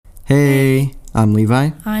Hey, I'm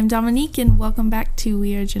Levi, I'm Dominique, and welcome back to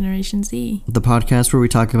We Are Generation Z. the podcast where we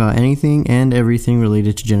talk about anything and everything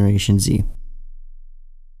related to Generation Z.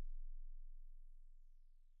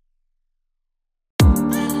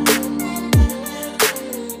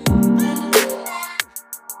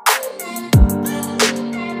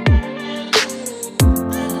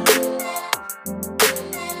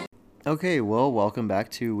 Okay, well, welcome back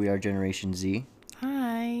to We Are Generation Z.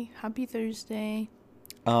 Hi, happy Thursday.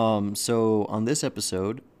 So on this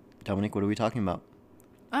episode, Dominic, what are we talking about?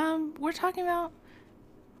 We're talking about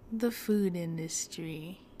the food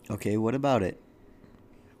industry. Okay, what about it?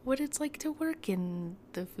 What it's like to work in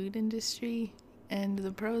the food industry and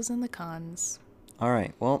the pros and the cons. All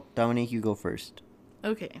right, well, Dominique, you go first.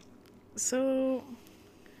 Okay, so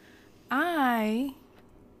I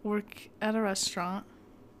work at a restaurant.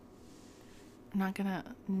 I'm not gonna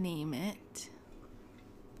name it,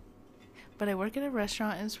 but I work at a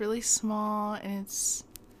restaurant and it's really small and it's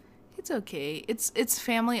okay. It's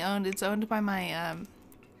family owned. It's owned by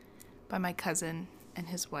my cousin and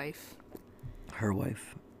his wife. Her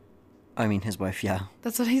wife. I mean, his wife, yeah.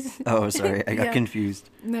 That's what I said. Oh, sorry, I got Yeah. confused.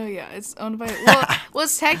 No, yeah, it's owned by well,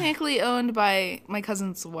 it's technically owned by my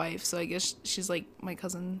cousin's wife, so I guess she's like my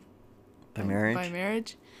cousin By marriage? By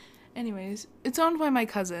marriage. Anyways, it's owned by my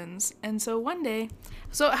cousins. And so one day,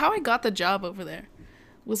 so how I got the job over there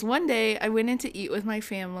was one day I went in to eat with my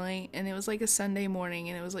family, and it was like a Sunday morning,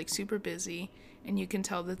 and it was like super busy, and you can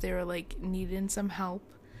tell that they were like needing some help.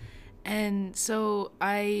 And so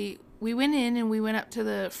we went in and we went up to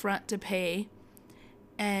the front to pay.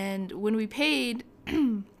 And when we paid,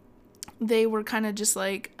 they were kind of just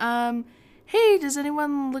like, hey, does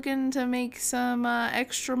anyone looking to make some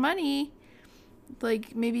extra money?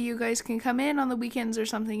 Like, maybe you guys can come in on the weekends or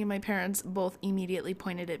something. And my parents both immediately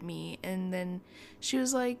pointed at me. And then she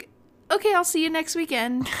was like, okay, I'll see you next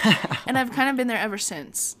weekend. And I've kind of been there ever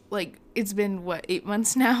since. Like, it's been, 8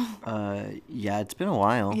 months now? Yeah, it's been a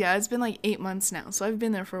while. Yeah, it's been like 8 months now. So I've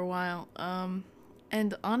been there for a while.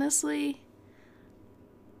 And honestly,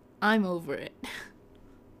 I'm over it.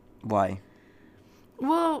 Why?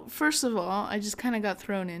 Well, first of all, I just kind of got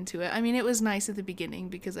thrown into it. I mean, it was nice at the beginning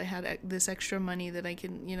because I had this extra money that I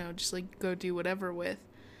can, just like go do whatever with.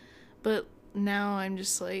 But now I'm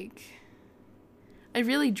just like, I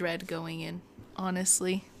really dread going in,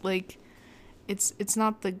 honestly. Like, it's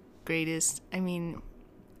not the greatest. I mean,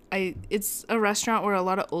 it's a restaurant where a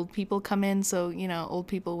lot of old people come in, so, old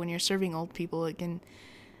people, when you're serving old people,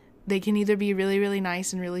 they can either be really, really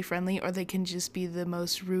nice and really friendly, or they can just be the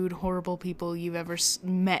most rude, horrible people you've ever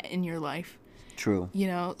met in your life. True.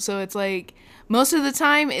 So it's like, most of the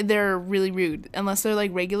time, they're really rude, unless they're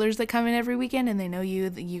like regulars that come in every weekend and they know you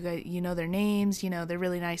guys, know their names, they're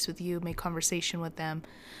really nice with you, make conversation with them.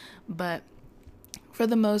 But for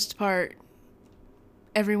the most part,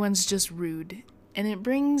 everyone's just rude. And it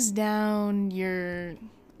brings down your,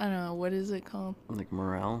 I don't know, what is it called? Like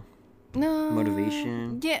morale? No.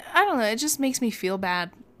 Motivation? Yeah, I don't know. It just makes me feel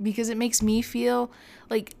bad because it makes me feel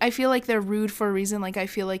like I feel like they're rude for a reason. Like I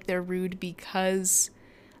feel like they're rude because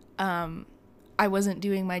I wasn't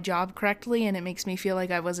doing my job correctly, and it makes me feel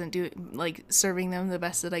like I wasn't serving them the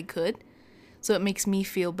best that I could. So it makes me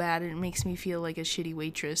feel bad, and it makes me feel like a shitty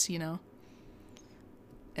waitress, And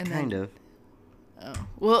Kind of. Oh.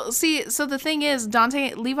 Well, see, so the thing is,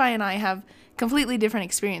 Levi and I have completely different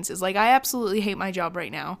experiences. Like, I absolutely hate my job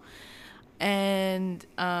right now. And,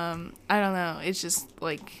 I don't know. It's just,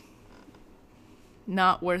 like,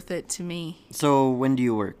 not worth it to me. So, when do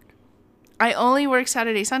you work? I only work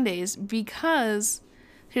Saturday, Sundays because,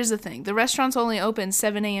 here's the thing. The restaurant's only open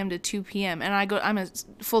 7 a.m. to 2 p.m. And I'm a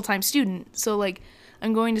full-time student. So, like,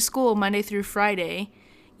 I'm going to school Monday through Friday.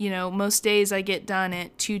 Most days I get done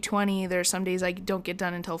at 2:20. There are some days I don't get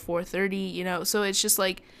done until 4:30, So it's just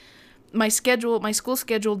like my school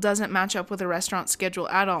schedule doesn't match up with a restaurant schedule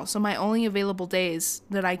at all. So my only available days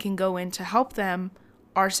that I can go in to help them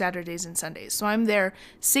are Saturdays and Sundays. So I'm there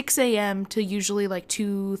 6 a.m. to usually like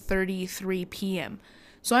 2:33 p.m.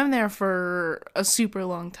 So I'm there for a super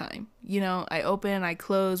long time. I open, I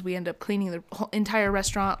close, we end up cleaning the whole entire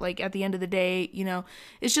restaurant like at the end of the day.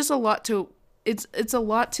 It's just a lot to It's a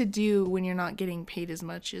lot to do when you're not getting paid as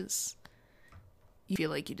much as you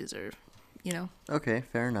feel like you deserve, Okay,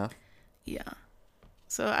 fair enough. Yeah.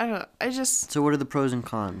 So So what are the pros and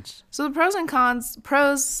cons? So the pros and cons,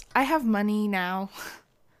 I have money now,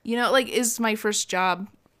 it's my first job.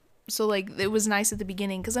 So like, it was nice at the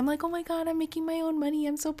beginning because I'm like, oh my God, I'm making my own money.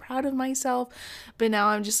 I'm so proud of myself. But now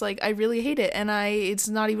I'm just like, I really hate it. And it's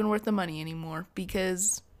not even worth the money anymore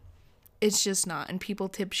because it's just not, and people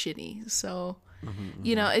tip shitty. So,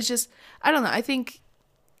 it's just, I don't know. I think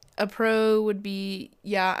a pro would be,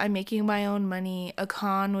 yeah, I'm making my own money. A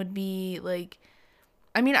con would be like,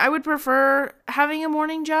 I mean, I would prefer having a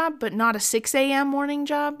morning job, but not a 6 a.m. morning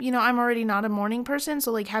job. You know, I'm already not a morning person,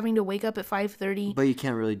 so like having to wake up at 5:30. But you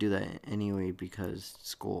can't really do that anyway because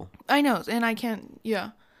school. I know, and I can't, yeah.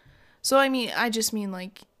 So I mean, I just mean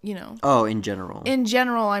like, you know. Oh, in general. In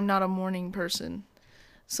general, I'm not a morning person.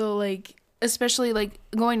 So like, especially like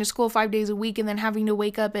going to school 5 days a week and then having to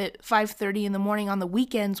wake up at 5:30 in the morning on the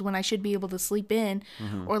weekends when I should be able to sleep in,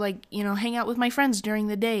 or like, you know, hang out with my friends during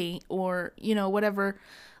the day, or, you know, whatever.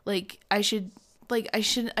 Like I feel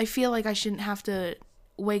like I shouldn't have to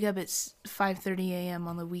wake up at 5:30 a.m.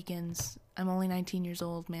 on the weekends. I'm only 19 years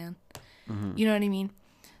old, man. You know what I mean?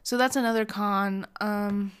 So that's another con,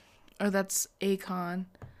 or that's a con.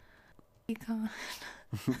 A con.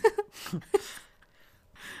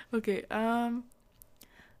 Okay, I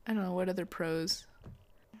don't know, what other pros?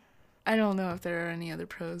 I don't know if there are any other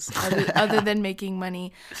pros other than making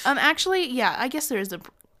money. Actually, yeah, I guess there is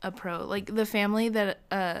a pro. Like the family that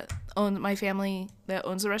my family that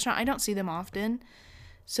owns the restaurant, I don't see them often.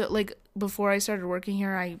 So like before I started working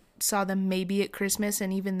here, I saw them maybe at Christmas,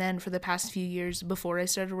 and even then for the past few years before I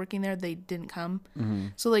started working there, they didn't come.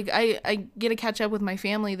 So like I get to catch up with my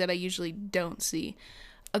family that I usually don't see.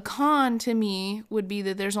 A con to me would be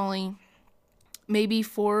that there's only maybe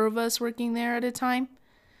 4 of us working there at a time.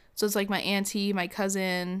 So it's like my auntie, my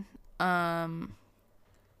cousin,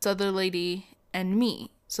 this other lady, and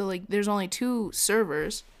me. So like there's only 2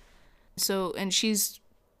 servers. So, and she's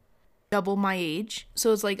double my age.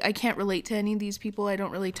 So it's like I can't relate to any of these people. I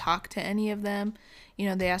don't really talk to any of them. You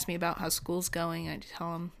know, they ask me about how school's going. I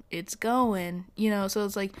tell them it's going, you know. So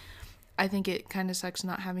it's like I think it kind of sucks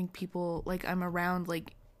not having people, like I'm around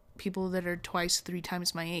like people that are 2-3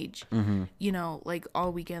 times my age, you know, like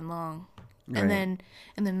all weekend long. Right. And then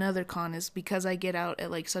another con is because I get out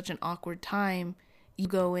at like such an awkward time, you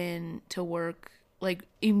go in to work like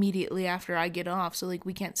immediately after I get off. So like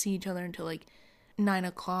we can't see each other until like 9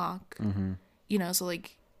 o'clock, you know, so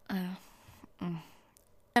like, I don't know.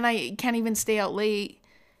 And I can't even stay out late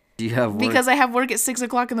Do you have work? because I have work at 6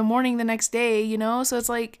 o'clock in the morning the next day, you know, so it's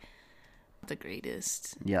like the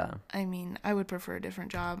greatest. Yeah. I mean, I would prefer a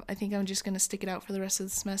different job. I think I'm just going to stick it out for the rest of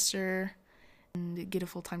the semester and get a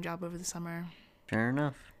full-time job over the summer. Fair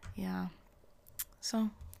enough. Yeah. So,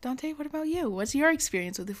 Dante, what about you? What's your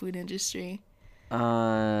experience with the food industry?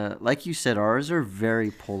 Like you said, ours are very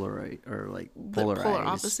polarized. Polar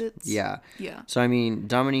opposites? Yeah. Yeah. So I mean,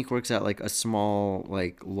 Dominique works at like a small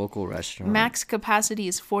like local restaurant. Max capacity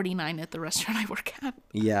is 49 at the restaurant I work at.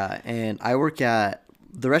 Yeah, and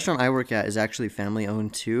the restaurant I work at is actually family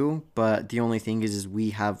owned too, but the only thing is we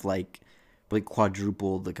have like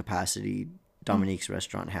quadruple the capacity Dominique's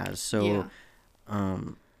restaurant has. So Yeah.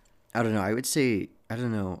 I don't know. I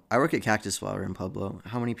don't know. I work at Cactus Flower in Pueblo.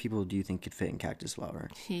 How many people do you think could fit in Cactus Flower?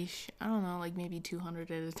 Sheesh. I don't know, like maybe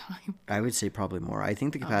 200 at a time. I would say probably more. I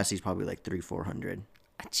think the capacity is probably like 300-400.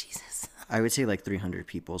 Jesus. I would say like 300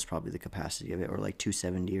 people is probably the capacity of it, or like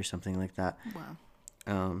 270 or something like that. Wow.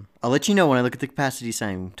 I'll let you know when I look at the capacity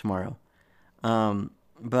sign tomorrow.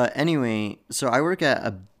 But anyway, so I work at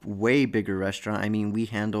a way bigger restaurant. I mean, we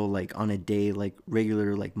handle like on a day, like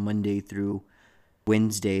regular, like Monday through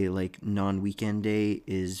Wednesday, like non-weekend day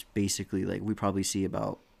is basically like we probably see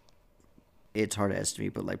about, it's hard to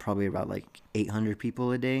estimate, but like probably about like 800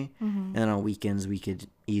 people a day. And then on weekends we could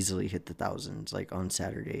easily hit the thousands, like on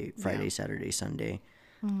Saturday, Friday, Saturday, Sunday.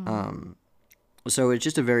 So it's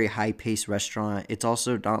just a very high-paced restaurant. It's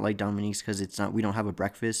also not like Dominique's because we don't have a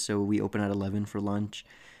breakfast, so we open at 11 for lunch,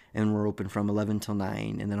 and we're open from 11 till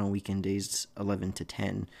 9, and then on weekend days 11 to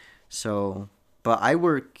 10. So, but I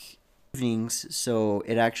work evenings, so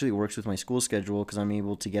it actually works with my school schedule because I'm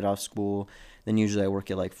able to get off school. Then usually I work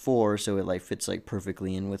at like 4, so it like fits like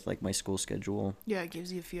perfectly in with like my school schedule. Yeah, it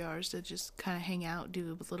gives you a few hours to just kind of hang out,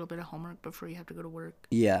 do a little bit of homework before you have to go to work.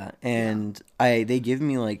 Yeah, and they give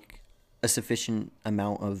me like a sufficient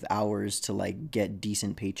amount of hours to like get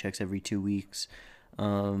decent paychecks every 2 weeks.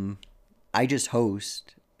 I just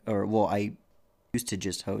host, I used to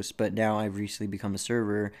just host, but now I've recently become a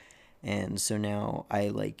server, and so now I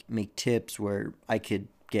like make tips where I could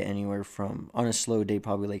get anywhere from, on a slow day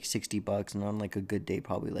probably like $60, and on like a good day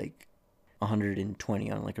probably like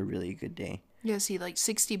 120 on like a really good day. Yeah, see, like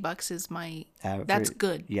 $60 is my Average. that's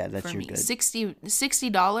good. Yeah, that's for your me. good.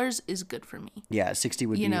 $60 is good for me. Yeah, 60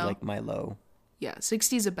 would You be know? like my low. Yeah,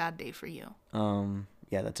 60 is a bad day for you.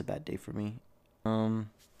 Yeah, that's a bad day for me.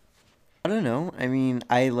 I don't know. I mean,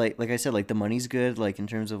 I like I said, like the money's good, like in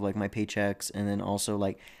terms of like my paychecks, and then also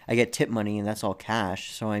like I get tip money, and that's all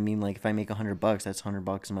cash. So I mean, like if I make $100, that's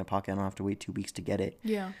 $100 in my pocket. I don't have to wait 2 weeks to get it.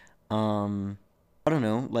 Yeah. I don't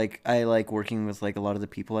know. Like I like working with like a lot of the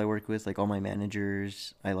people I work with, like all my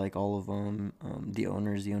managers. I like all of them. The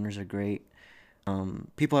owners are great.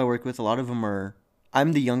 People I work with, a lot of them are.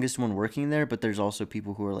 I'm the youngest one working there, but there's also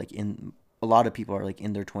people who are like in. A lot of people are like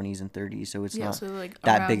in their 20s and 30s, so it's Yeah, not so like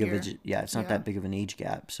that around big of your, a yeah, it's not yeah. that big of an age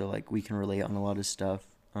gap. So like we can relate on a lot of stuff.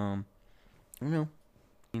 I don't know.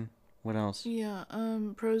 What else? Yeah,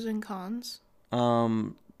 pros and cons.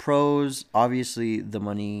 Pros, obviously the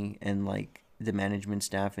money and like the management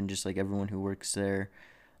staff and just like everyone who works there.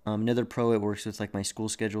 Another pro, it works with like my school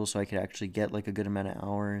schedule, so I could actually get like a good amount of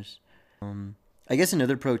hours. I guess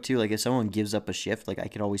another pro too, like if someone gives up a shift, like I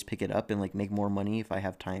could always pick it up and like make more money if I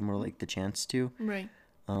have time or like the chance to. Right.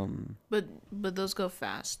 But those go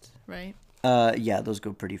fast, right? Yeah, those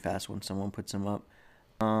go pretty fast when someone puts them up.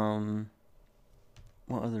 Um,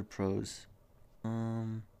 what other pros?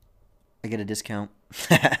 I get a discount.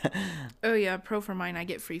 Oh yeah, pro for mine, I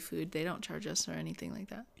get free food. They don't charge us or anything like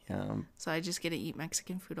that. Yeah, So I just get to eat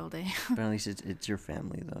Mexican food all day. but at least it's your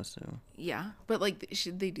family though, so Yeah, but like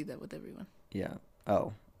they do that with everyone. yeah.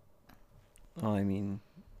 Oh, oh, I mean,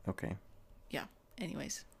 okay. Yeah.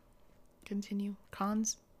 Anyways, continue.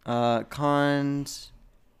 Cons. Cons.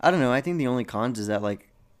 I don't know. I think the only cons is that like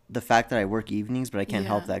the fact that I work evenings, but I can't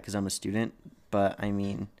help Yeah. that because I'm a student. But I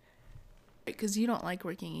mean, Because you don't like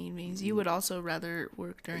working evenings. You would also rather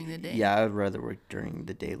work during the day. yeah, I would rather work during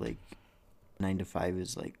the day. Like 9 to 5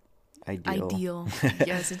 is like ideal. Ideal.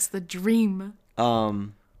 Yes, it's the dream.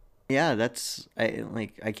 Yeah, that's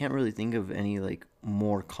I can't really think of any like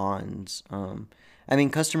more cons. I mean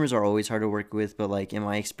customers are always hard to work with, but like in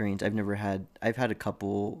my experience, I've had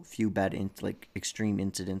a few bad like extreme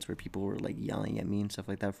incidents where people were like yelling at me and stuff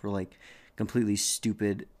like that for like completely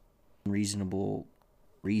stupid, reasonable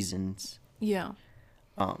reasons. Yeah.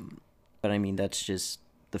 But I mean that's just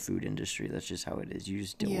the food industry. That's just how it is. You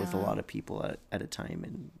just deal with a Yeah. lot of people at a time,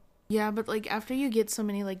 and Yeah, but like after you get so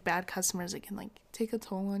many like bad customers, it can like take a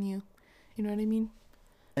toll on you. You know what I mean?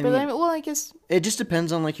 I But mean then, well, I guess it just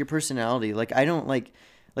depends on like your personality. Like I don't like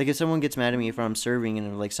if someone gets mad at me if I'm serving and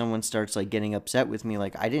if, like someone starts like getting upset with me,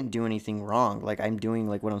 like I didn't do anything wrong. Like I'm doing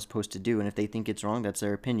like what I'm supposed to do, and if they think it's wrong, that's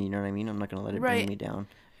their opinion. You know what I mean? I'm not gonna let it bring Right. me down.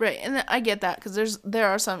 right, and then I get that because there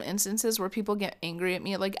are some instances where people get angry at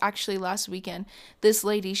me. Like actually last weekend, this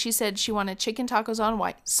lady she said she wanted chicken tacos on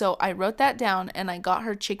white, so I wrote that down and I got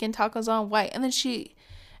her chicken tacos on white, and then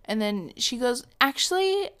she goes,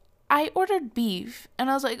 actually, I ordered beef, and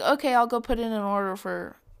I was like, okay, I'll go put in an order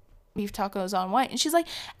for beef tacos on white, and she's like,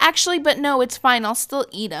 actually, but no, it's fine, I'll still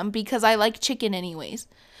eat them because I like chicken anyways.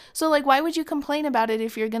 So like, why would you complain about it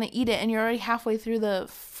if you're gonna eat it and you're already halfway through the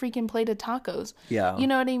freaking plate of tacos? Yeah. You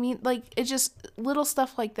know what I mean? Like it's just little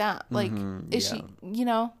stuff like that. Like is yeah. she? You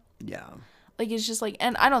know, Yeah. like it's just like,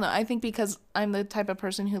 and I don't know. I think because I'm the type of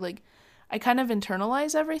person who like, I kind of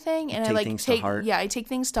internalize everything and I Take like things to heart. yeah, I take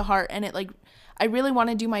things to heart, and it like I really want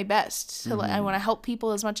to do my best to like I want to help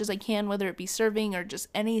people as much as I can, whether it be serving or just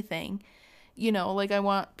anything. You know, like I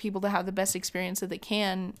want people to have the best experience that they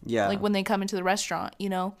can. Yeah. Like when they come into the restaurant, you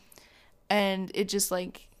know, and it just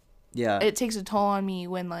like Yeah. it takes a toll on me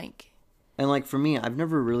when like And like for me, I've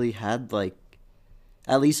never really had like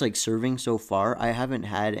at least like serving so far, I haven't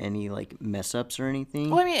had any like mess ups or anything.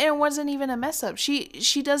 well, I mean, it wasn't even a mess up. She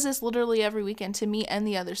does this literally every weekend to me and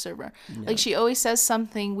the other server. Like she always says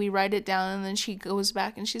something, we write it down, and then she goes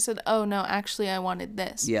back and she said, "Oh no, actually, I wanted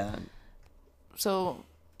this." Yeah. So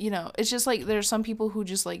you know, it's just like there's some people who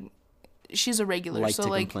just like she's a regular, Like so to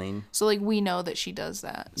like complain. so like we know that she does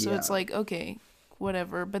that. So it's Yeah. like okay,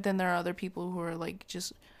 whatever. But then there are other people who are like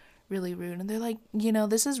just really rude, and they're like, you know,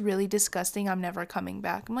 this is really disgusting, I'm never coming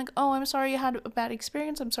back. I'm like, oh, I'm sorry you had a bad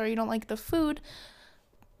experience, I'm sorry you don't like the food,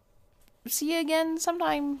 see you again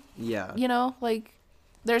sometime. Yeah. You know, like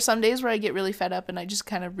there's some days where I get really fed up and I just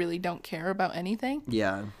kind of really don't care about anything.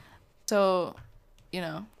 Yeah. So you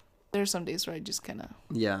know, there's some days where I just kind of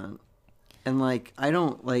Yeah. And like I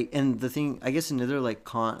don't like, and the thing, I guess another like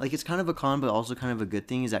con, like it's kind of a con but also kind of a good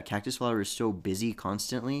thing, is that Cactus Flower is so busy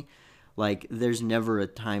constantly. Like there's never a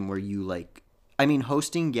time where you like, I mean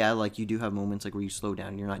hosting, yeah, like you do have moments like where you slow down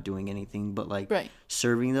and you're not doing anything, but like Right.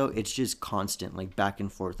 serving though, it's just constant, like back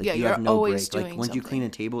and forth. Like Yeah, you you're have no always break. Like doing once you clean a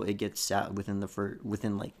something. table, it gets sat within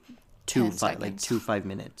within like 10 5 seconds.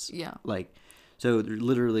 minutes. Yeah. Like so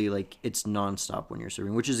literally like it's nonstop when you're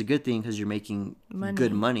serving, which is a good thing because you're making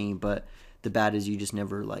good money, but the bad is you just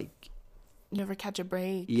never like never catch a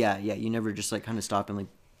break. yeah, you never just like kind of stop and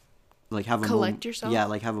like have a Collect moment. yourself? Yeah,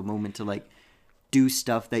 like have a moment to like do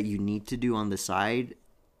stuff that you need to do on the side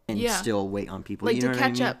and Yeah. still wait on people. Like You know to what I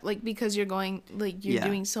catch mean? up, like because you're going, like you're Yeah.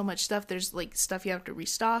 doing so much stuff. There's like stuff you have to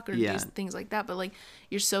restock or Yeah. do things like that. But like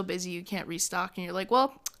you're so busy you can't restock, and you're like,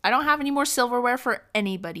 well, I don't have any more silverware for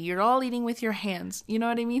anybody. You're all eating with your hands. You know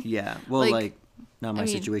what I mean? Yeah. Well, like not my I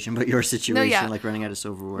mean, situation, but your situation, yeah. like running out of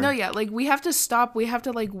silverware. No, yeah, like we have to stop. We have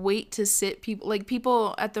to like wait to sit people. Like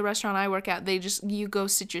people at the restaurant I work at, you go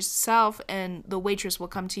sit yourself, and the waitress will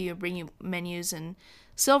come to you and bring you menus and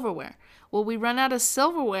silverware. Well, we run out of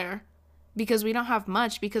silverware because we don't have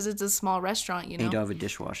much, because it's a small restaurant, you know. And you don't have a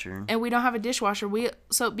dishwasher. And we don't have a dishwasher.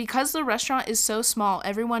 So because the restaurant is so small,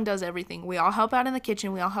 everyone does everything. We all help out in the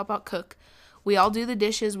kitchen. We all help out cook. We all do the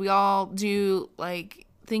dishes. We all do like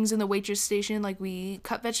things in the waitress station. Like we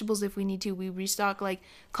cut vegetables if we need to. We restock like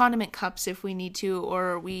condiment cups if we need to,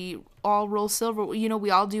 or we all roll silver. You know,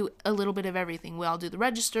 we all do a little bit of everything. We all do the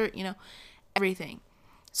register, you know, everything.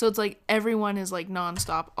 So it's like everyone is like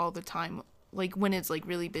nonstop all the time. Like when it's like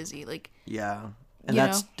really busy, like Yeah. And you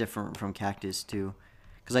that's know? different from Cactus too.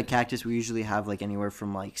 Because like Cactus, we usually have like anywhere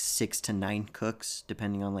from like 6 to 9 cooks,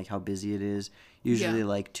 depending on like how busy it is. Usually Yeah.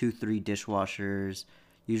 like 2-3 dishwashers.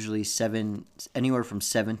 Usually anywhere from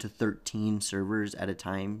 7 to 13 servers at a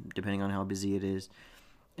time, depending on how busy it is.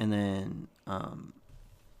 And then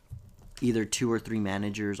either 2 or 3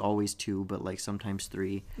 managers, always 2, but like sometimes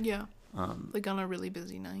 3. yeah, like on a really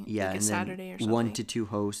busy night, Yeah, like a and Saturday then or something. 1 to 2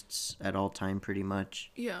 hosts at all time, pretty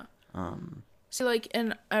much. Yeah. So like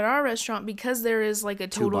at our restaurant, because there is like a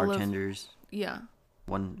 2 total of bartenders. yeah,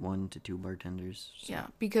 1 to 2 bartenders. So. yeah,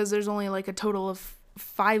 because there's only like a total of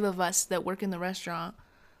 5 of us that work in the restaurant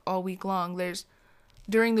all week long.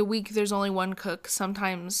 During the week there's only 1 cook.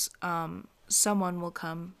 Sometimes someone will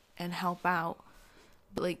come and help out.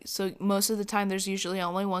 But like so most of the time there's usually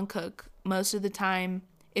only 1 cook. Most of the time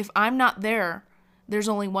if I'm not there, there's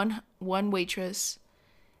only one waitress.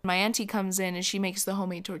 My auntie comes in and she makes the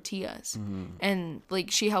homemade tortillas. Mm-hmm. And like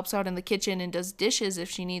she helps out in the kitchen and does dishes if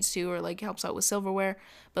she needs to, or like helps out with silverware.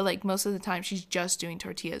 But like most of the time she's just doing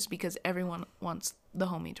tortillas because everyone wants the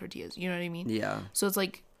homemade tortillas. You know what I mean? Yeah. So it's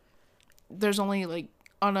like there's only like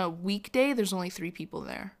on a weekday there's only 3 people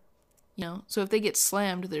there. You know? So if they get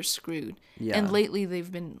slammed, they're screwed. Yeah. And lately they've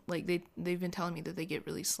been like they've been telling me that they get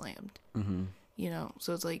really slammed. Mm-hmm. You know?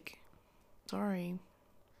 So it's like sorry,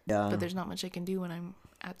 Yeah. but there's not much I can do when I'm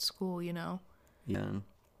at school, you know. Yeah.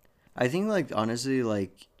 I think like honestly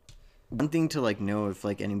like one thing to like know if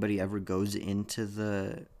like anybody ever goes into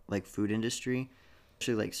the like food industry,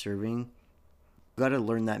 especially like serving, you got to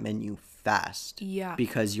learn that menu fast. Yeah.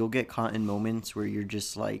 Because you'll get caught in moments where you're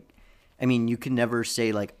just like, I mean, you can never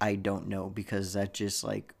say like I don't know, because that just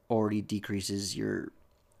like already decreases your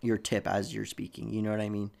tip as you're speaking, you know what I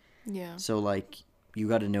mean? Yeah. So like you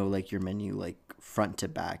got to know like your menu like front to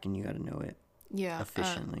back, and you got to know it Yeah.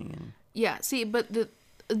 efficiently. And Yeah. See, but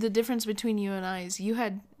the difference between you and I is you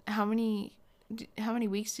had how many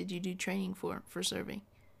weeks did you do training for serving?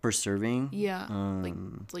 for serving, Yeah.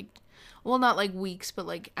 Like well, not like weeks, but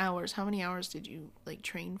like hours. How many hours did you like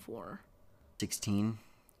train for? 16.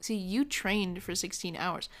 See, you trained for 16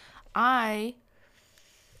 hours. I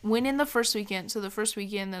went in the first weekend. So the first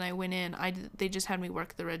weekend that I went in, they just had me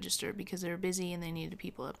work the register because they were busy and they needed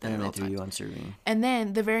people up there And at then all they threw times. you on serving. And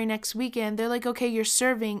then the very next weekend, they're like, "Okay, you're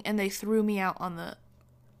serving," and they threw me out on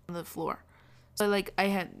the floor. So like I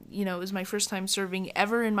had, you know, it was my first time serving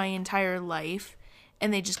ever in my entire life,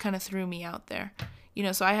 and they just kind of threw me out there. You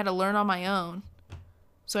know, so I had to learn on my own.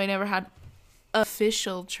 So I never had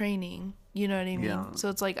official training, you know what I mean? Yeah. So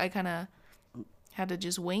it's like I kind of had to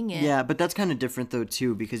just wing it. Yeah, but that's kind of different though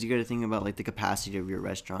too, because you got to think about like the capacity of your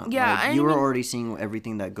restaurant. Yeah, like, I you were mean- already seeing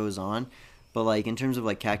everything that goes on, but like in terms of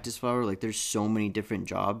like Cactus Flower, like there's so many different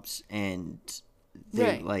jobs, and they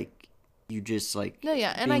Right. like you just like No,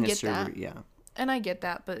 yeah, and I being a get server, that. Yeah, And I get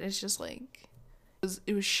that, but it's just like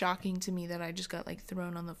it was shocking to me that I just got like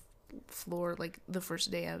thrown on the floor like the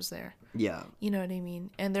first day I was there. yeah, You know what I mean?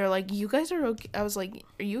 And they're like, "You guys are okay." I was like,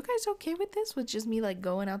 "Are you guys okay with this? With just me like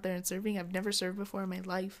going out there and serving? I've never served before in my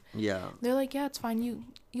life." yeah. They're like, "Yeah, it's fine.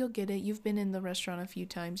 You'll get it. You've been in the restaurant a few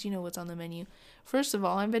times. You know what's on the menu." First of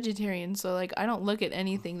all, I'm vegetarian, so like I don't look at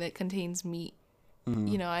anything that contains meat.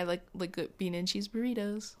 You know, I like bean and cheese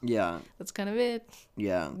burritos. Yeah, That's kind of it.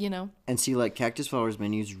 yeah. You know? And see, like Cactus Flower's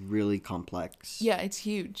menu is really complex. Yeah, it's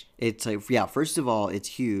huge. It's like, yeah, first of all, it's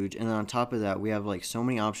huge. And then on top of that, we have like so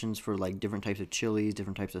many options for like different types of chilies,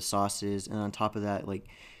 different types of sauces. And on top of that, like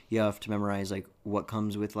you have to memorize like what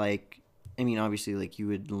comes with like, I mean, obviously, like you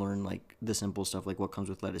would learn like the simple stuff, like what comes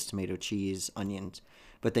with lettuce, tomato, cheese, onions.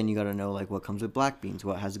 But then you got to know like what comes with black beans,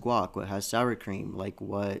 what has guac, what has sour cream, like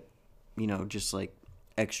what, you know, just like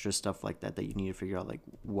extra stuff like that you need to figure out like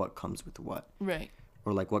what comes with what. Right.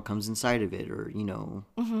 or like what comes inside of it, or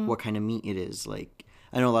Mm-hmm. what kind of meat it is. Like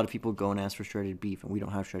I know a lot of people go and ask for shredded beef, and we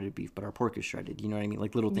don't have shredded beef, but our pork is shredded. You know what I mean?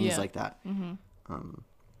 Like little things Yeah. like that. Mm-hmm.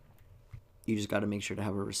 You just got to make sure to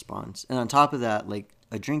have a response. And on top of that, like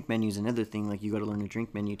a drink menu is another thing. Like you got to learn a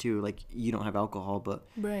drink menu too. Like you don't have alcohol, but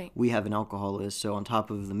Right. we have an alcohol list. So on top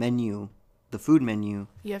of the menu, the food menu,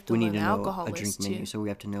 You have to we learn need to the know alcohol a drink list, menu. too. So we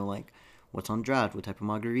have to know like what's on draft, what type of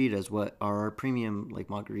margaritas, what are our premium like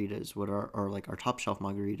margaritas, what are our like our top shelf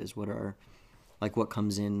margaritas, what are like what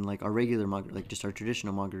comes in like our regular like just our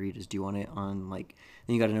traditional margaritas. Do you want it on like,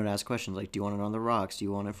 then you got to know to ask questions like, do you want it on the rocks, do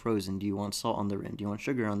you want it frozen, do you want salt on the rim, do you want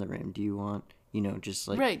sugar on the rim, do you want just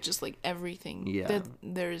like Right, just like everything Yeah. that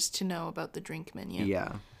there is to know about the drink menu.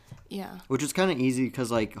 yeah, Yeah. which was kind of easy because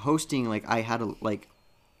like hosting, like I had to like,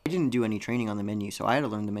 I didn't do any training on the menu, so I had to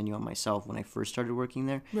learn the menu on myself when I first started working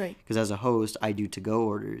there. Right. Because as a host, I do to-go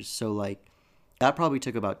orders, so like that probably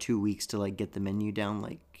took about 2 weeks to like get the menu down.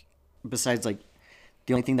 Like besides like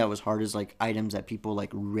the only thing that was hard is like items that people like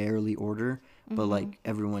rarely order, but like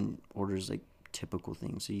everyone orders like typical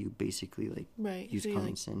things, so you basically like Right. use So you, common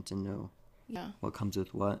like, sense and know yeah. what comes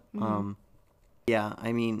with what. Yeah,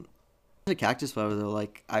 I mean, the cactus flower though,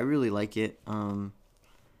 like I really like it.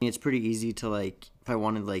 It's pretty easy to like if I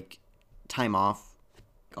wanted like time off,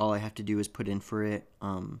 all I have to do is put in for it.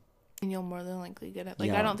 And you'll more than likely get it. Like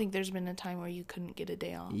Yeah. I don't think there's been a time where you couldn't get a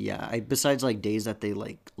day off. Yeah, besides like days that they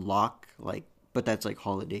like lock, like, but that's like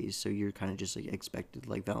holidays, so you're kind of just like expected,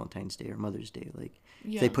 like Valentine's Day or Mother's Day. Like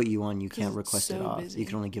Yeah. if they put you on, you 'Cause can't it's request it so off. busy. You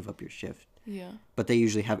can only give up your shift. Yeah. But they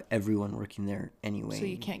usually have everyone working there anyway. So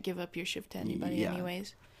you can't give up your shift to anybody Yeah.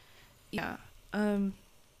 anyways. Yeah. And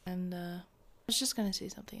I was just gonna say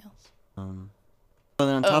something else. But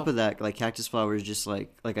then on top Oh. of that, like cactus flower is just like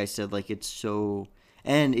I said, like it's so,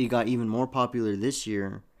 and it got even more popular this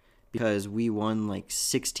year because we won like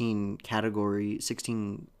 16 categories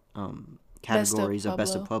of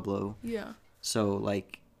Best of Pueblo. Yeah. So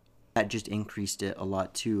like that just increased it a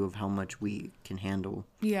lot too of how much we can handle.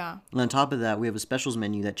 Yeah. And on top of that, we have a specials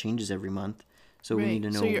menu that changes every month, so we need to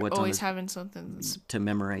know so you're what's on always the, having something that's, to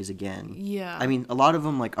memorize again. yeah. I mean, a lot of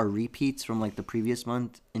them like are repeats from like the previous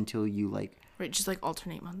month until you like. right, just like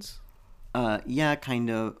alternate months. Yeah, kind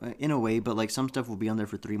of in a way, but like some stuff will be on there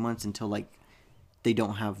for 3 months until like they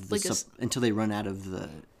don't have the Like until they run out of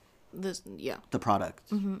This yeah. the product,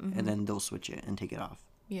 and then they'll switch it and take it off.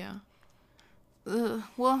 Yeah.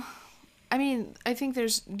 Well, I mean, I think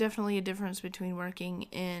there's definitely a difference between working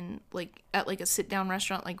in like at like a sit down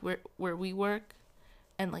restaurant like where we work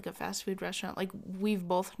and like a fast food restaurant. Like we've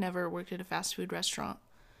both never worked at a fast food restaurant.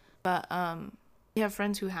 But we have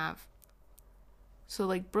friends who have. So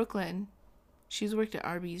like Brooklyn, she's worked at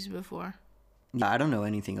Arby's before. Yeah, I don't know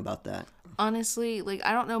anything about that. Honestly, like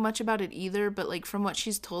I don't know much about it either, but like from what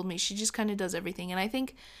she's told me, she just kind of does everything. And I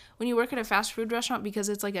think when you work at a fast food restaurant, because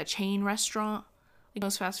it's like a chain restaurant, like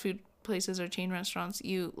most fast food places are chain restaurants,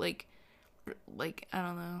 you like I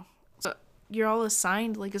don't know. So you're all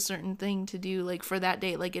assigned like a certain thing to do like for that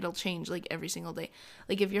day. Like it'll change like every single day.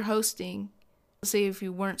 Like if you're hosting, say if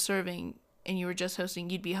you weren't serving and you were just hosting,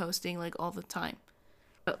 you'd be hosting like all the time.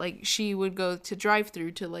 But like she would go to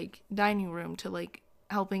drive-through to like dining room to like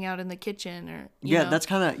helping out in the kitchen or you Yeah, know. that's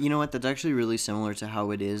kind of, you know what, that's actually really similar to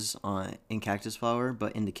how it is in Cactus Flower,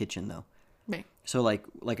 but in the kitchen though. Right. So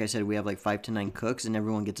like I said, we have like 5 to 9 cooks, and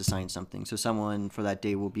everyone gets assigned something. So someone for that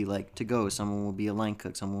day will be like to go, someone will be a line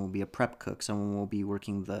cook, someone will be a prep cook, someone will be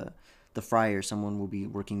working the fryer, someone will be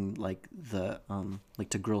working like the like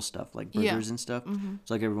to grill stuff like burgers and stuff.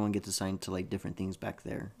 So like everyone gets assigned to like different things back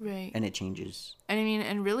there. Right. And it changes. And I mean,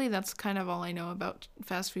 and really that's kind of all I know about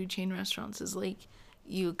fast food chain restaurants is like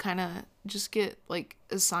you kind of just get like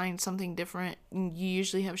assigned something different. And you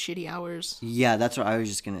usually have shitty hours. Yeah, that's what I was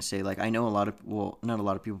just gonna say. Like I know a lot of, well, not a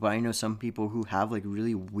lot of people, but I know some people who have like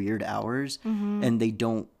really weird hours, and they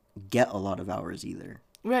don't get a lot of hours either.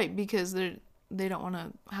 Right, because they don't want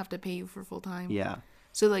to have to pay you for full time. Yeah.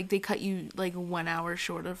 So like they cut you like 1 hour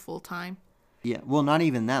short of full time. Yeah, well, not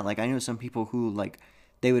even that. Like I know some people who like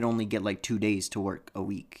they would only get like 2 days to work a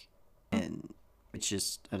week, and it's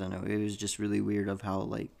just, I don't know. It was just really weird of how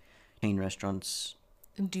like chain restaurants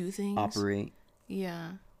Do things. operate.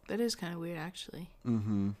 Yeah, that is kind of weird actually.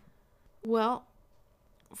 Mm-hmm. Well,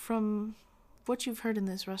 from what you've heard in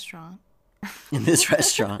this restaurant, In this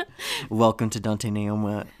restaurant, welcome to Dante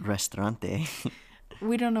Neoma Restaurante.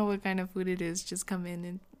 we don't know what kind of food it is. Just come in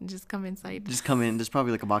and just come inside. Just come in. There's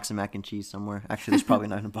probably like a box of mac and cheese somewhere. Actually, there's probably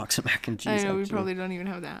not a box of mac and cheese. I know we actually. probably don't even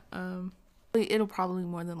have that. It'll probably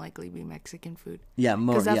more than likely be Mexican food. Yeah,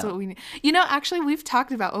 more. Because that's Yeah. what we need. Actually, we've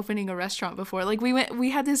talked about opening a restaurant before. Like, we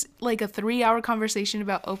had this, like, a 3-hour conversation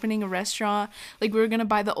about opening a restaurant. Like, we were going to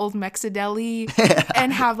buy the old Mexideli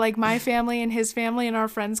and have, like, my family and his family and our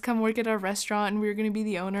friends come work at our restaurant, and we were going to be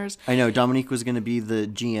the owners. I know. Dominique was going to be the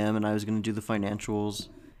GM, and I was going to do the financials.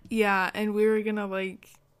 Yeah, and we were going to, like,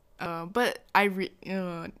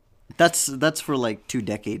 That's for like 2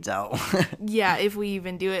 decades out. yeah, if we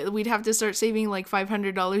even do it, we'd have to start saving like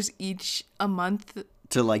 $500 each a month.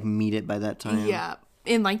 To like meet it by that time. Yeah,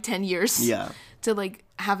 in like 10 years. Yeah. To like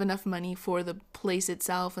have enough money for the place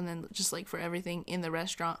itself and then just like for everything in the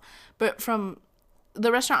restaurant. But from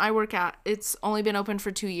the restaurant I work at, it's only been open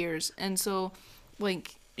for 2 years. And so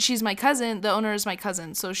like she's my cousin, the owner is my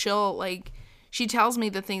cousin. So she tells me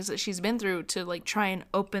the things that she's been through to like try and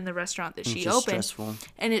open the restaurant that she opened. Stressful.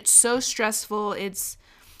 And it's so stressful.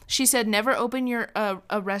 She said never open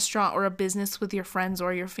a restaurant or a business with your friends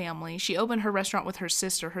or your family. She opened her restaurant with her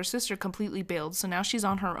sister. Her sister completely bailed, so now she's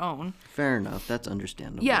on her own. Fair enough. That's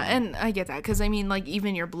understandable. Yeah, and I get that because I mean, like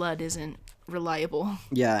even your blood isn't reliable.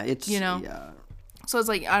 Yeah, it's Yeah. So it's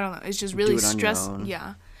like I don't know. It's just really stressful.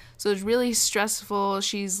 Yeah. So it's really stressful.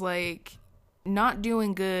 She's like not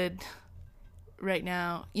doing good right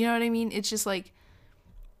now. You know what I mean? It's just like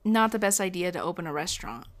not the best idea to open a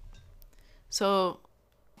restaurant. So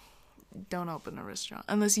don't open a restaurant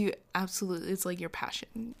unless you absolutely, it's like your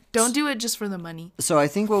passion. Don't do it just for the money. So I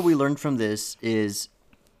think what we learned from this is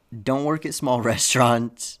don't work at small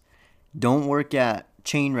restaurants, don't work at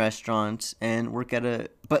chain restaurants, and work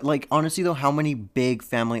at but like honestly though, how many big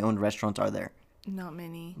family owned restaurants are there? Not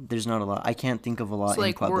many. There's not a lot. I can't think of a lot So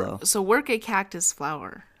in Pueblo. work at Cactus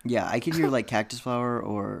Flower. Yeah, I could hear like Cactus Flower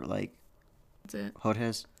or like That's it.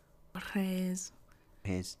 Jorge's. Reyes.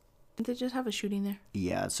 Didn't they just have a shooting there?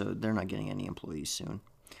 Yeah, so they're not getting any employees soon.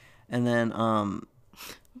 And then I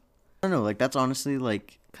don't know, like that's honestly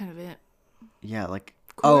like kind of it. Yeah, like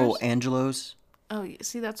Coors? Angelo's. Oh,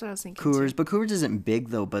 see, that's what I was thinking. Coors, too. but Coors isn't big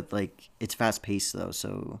though, but like it's fast paced though,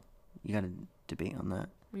 so you got to debate on that.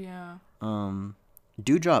 Yeah.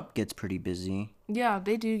 Dewdrop gets pretty busy. Yeah,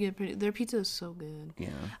 they do get pretty. Their pizza is so good. Yeah.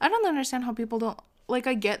 I don't understand how people don't like.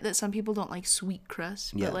 I get that some people don't like sweet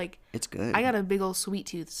crust, Yeah, but like it's good. I got a big old sweet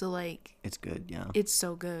tooth, so like It's good, yeah. it's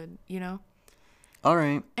so good, you know. All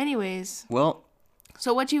right. Anyways, Well,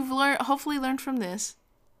 so what you've hopefully learned from this,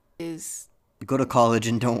 is go to college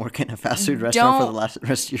and don't work in a fast food restaurant for the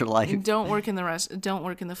rest of your life. don't work in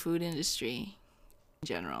the food industry in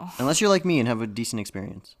general. Unless you're like me and have a decent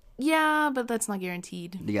experience. Yeah, but that's not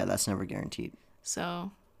guaranteed. Yeah, that's never guaranteed.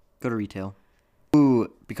 So. Go to retail.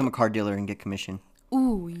 Ooh, become a car dealer and get commission.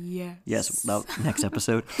 Ooh, yes. Yes, next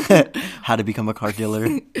episode. How to become a car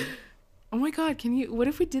dealer. Oh my god, what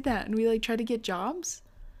if we did that and we like try to get jobs?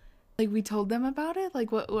 Like we told them about it?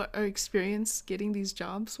 Like what our experience getting these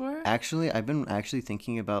jobs were? Actually, I've been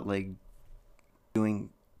thinking about like doing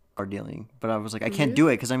car dealing, but I was like, I can't do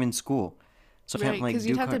it because I'm in school. So I can't like because do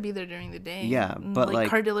you'd have to be there during the day. Yeah, but like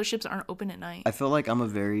car dealerships aren't open at night. I feel like I'm a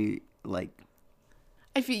very like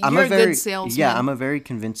you're a good salesman. Yeah, I'm a very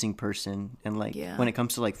convincing person, and like when it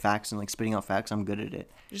comes to like facts and like spitting out facts, I'm good at it.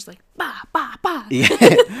 You're just like bah bah bah.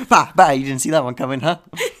 Yeah, bah bah. You didn't see that one coming, huh?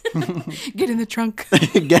 Get in the trunk.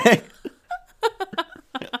 Get.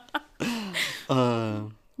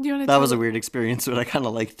 That was a weird experience, but I kind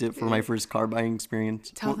of liked it for my first car buying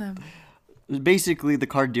experience. Tell them. Basically, the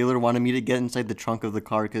car dealer wanted me to get inside the trunk of the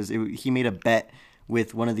car because he made a bet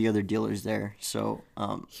with one of the other dealers there. So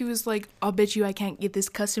he was like, I'll bet you I can't get this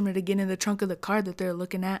customer to get in the trunk of the car that they're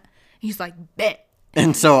looking at. He's like, bet.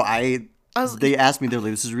 And so they asked me, they're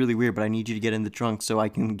like, this is really weird, but I need you to get in the trunk so I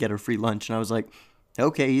can get a free lunch. And I was like,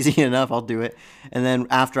 okay, easy enough, I'll do it. And then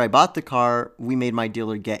after I bought the car, we made my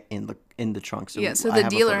dealer get in the trunk. So yeah, so the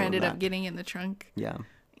dealer ended up getting in the trunk. Yeah.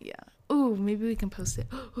 Yeah. Ooh, maybe we can post it.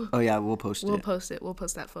 Oh yeah, we'll post it. We'll post it. We'll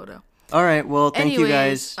post that photo. All right. Well, thank you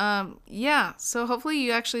guys. Yeah. So hopefully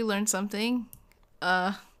you actually learned something.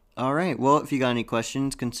 All right. Well, if you got any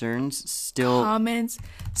questions, concerns, comments,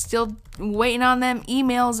 still waiting on them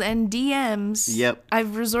emails and DMs. Yep.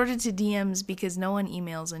 I've resorted to DMs because no one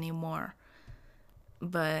emails anymore.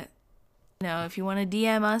 But if you want to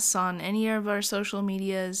DM us on any of our social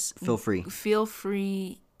medias, feel free.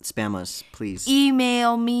 Spam us, please.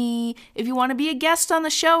 Email me. If you want to be a guest on the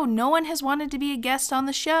show. No one has wanted to be a guest on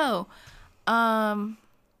the show.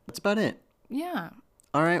 That's about it. Yeah.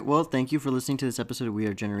 All right. Well, thank you for listening to this episode of We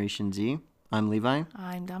Are Generation Z. I'm Levi.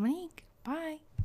 I'm Dominique.